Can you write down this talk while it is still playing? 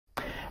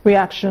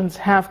Reactions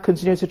have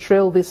continued to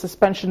trail the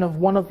suspension of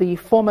one of the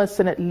former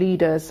Senate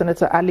leaders,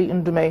 Senator Ali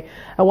Ndume.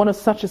 And one of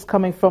such is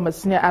coming from a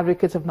senior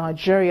advocate of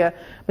Nigeria,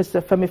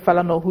 Mr. Femi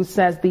Falana, who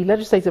says the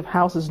Legislative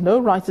House has no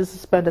right to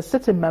suspend a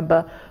sitting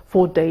member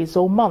for days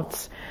or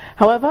months.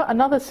 However,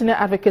 another senior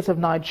advocate of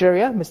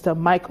Nigeria, Mr.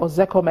 Mike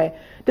Ozekome,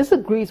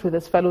 disagrees with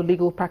his fellow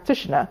legal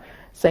practitioner,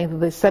 saying that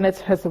the Senate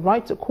has the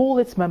right to call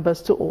its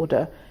members to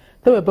order.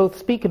 They were both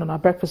speaking on our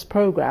breakfast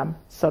program,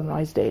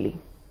 Sunrise Daily.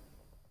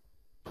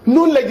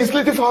 No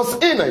legislative house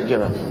in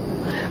Nigeria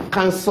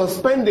can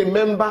suspend a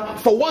member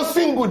for one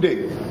single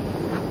day.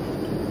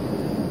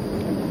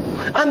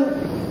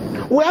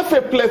 And we have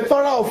a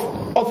plethora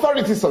of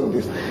authorities on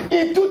this.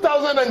 In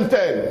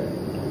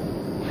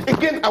 2010,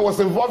 again, I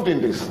was involved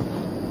in this.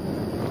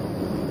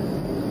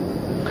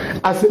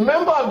 As a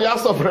member of the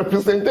House of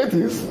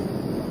Representatives,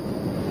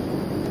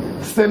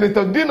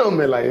 Senator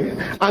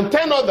Ndume and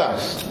 10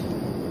 others,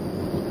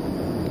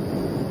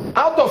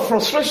 out of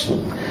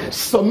frustration,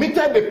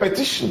 submitted a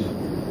petition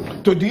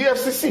to the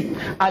EFCC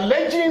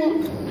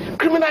alleging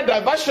criminal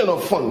diversion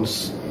of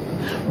funds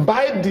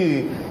by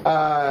the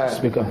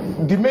Speaker,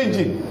 the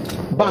Meiji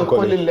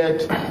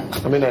Bank-led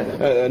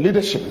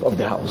leadership of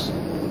the House.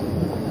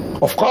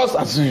 Of course,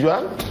 as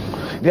usual,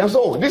 they are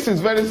so, this is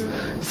very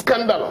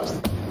scandalous.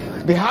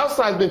 The House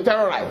has been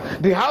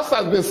terrorized. The House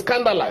has been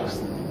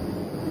scandalized.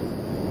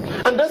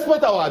 And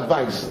despite our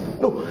advice,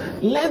 no,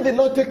 let the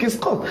law take its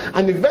course.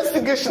 An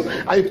investigation,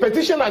 a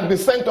petition has been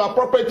sent to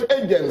appropriate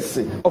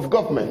agency of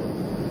government,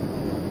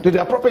 to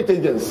the appropriate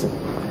agency.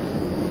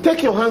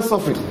 Take your hands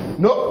off it.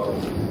 No.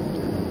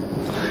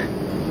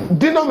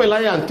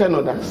 Ndume and 10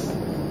 others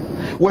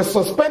were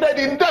suspended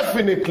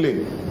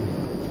indefinitely.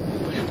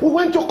 We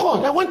went to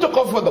court. I went to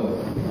court for them.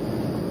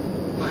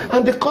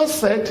 And the court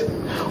said,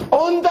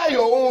 under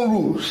your own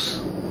rules,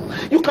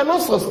 you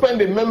cannot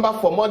suspend a member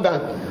for more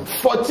than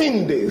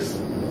 14 days.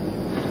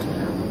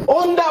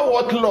 Under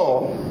what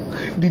law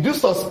did you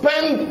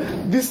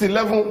suspend these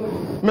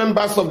 11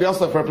 members of the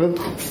House of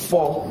Representatives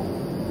for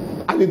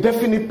an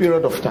indefinite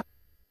period of time?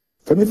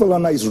 Femi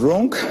Falana is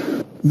wrong.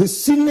 The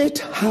Senate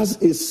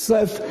has a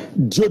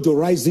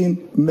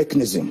self-deodorizing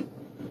mechanism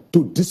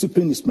to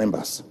discipline its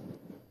members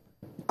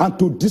and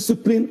to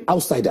discipline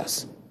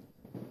outsiders.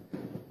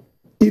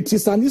 It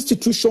is an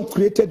institution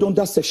created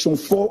under Section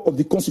 4 of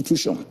the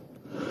Constitution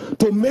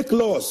to make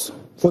laws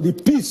for the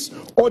peace,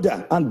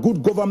 order, and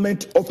good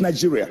government of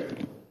Nigeria.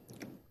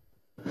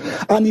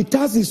 And it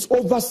has its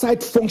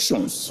oversight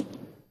functions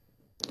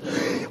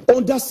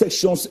under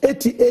Sections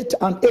 88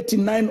 and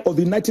 89 of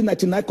the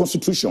 1999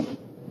 Constitution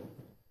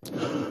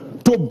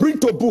to bring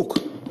to book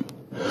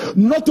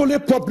not only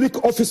public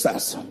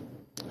officers,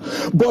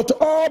 but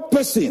all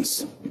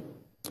persons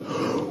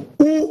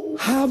who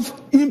have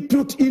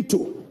input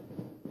into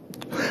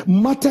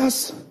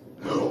matters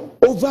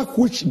over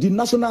which the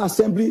National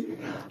Assembly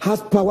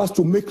has powers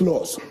to make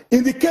laws.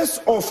 In the case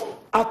of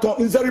Aton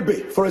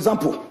Nzeribe, for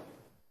example,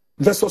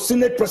 the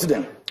Senate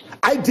president,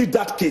 I did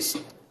that case.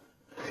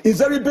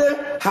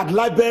 Nzeribe had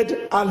libeled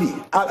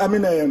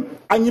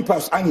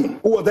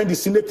Anyim, who was then the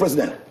Senate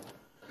president.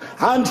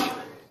 And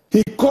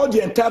he called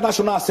the entire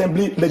National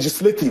Assembly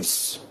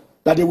legislatives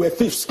that they were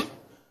thieves.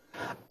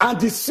 And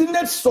the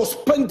Senate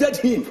suspended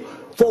him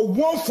for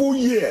 1 full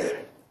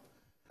year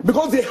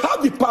because they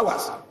have the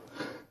powers,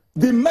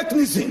 the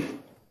mechanism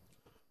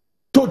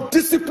to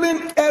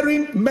discipline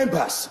erring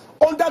members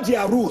under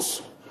their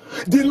rules.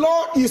 The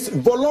law is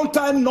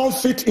voluntary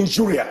non-fit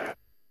injuria.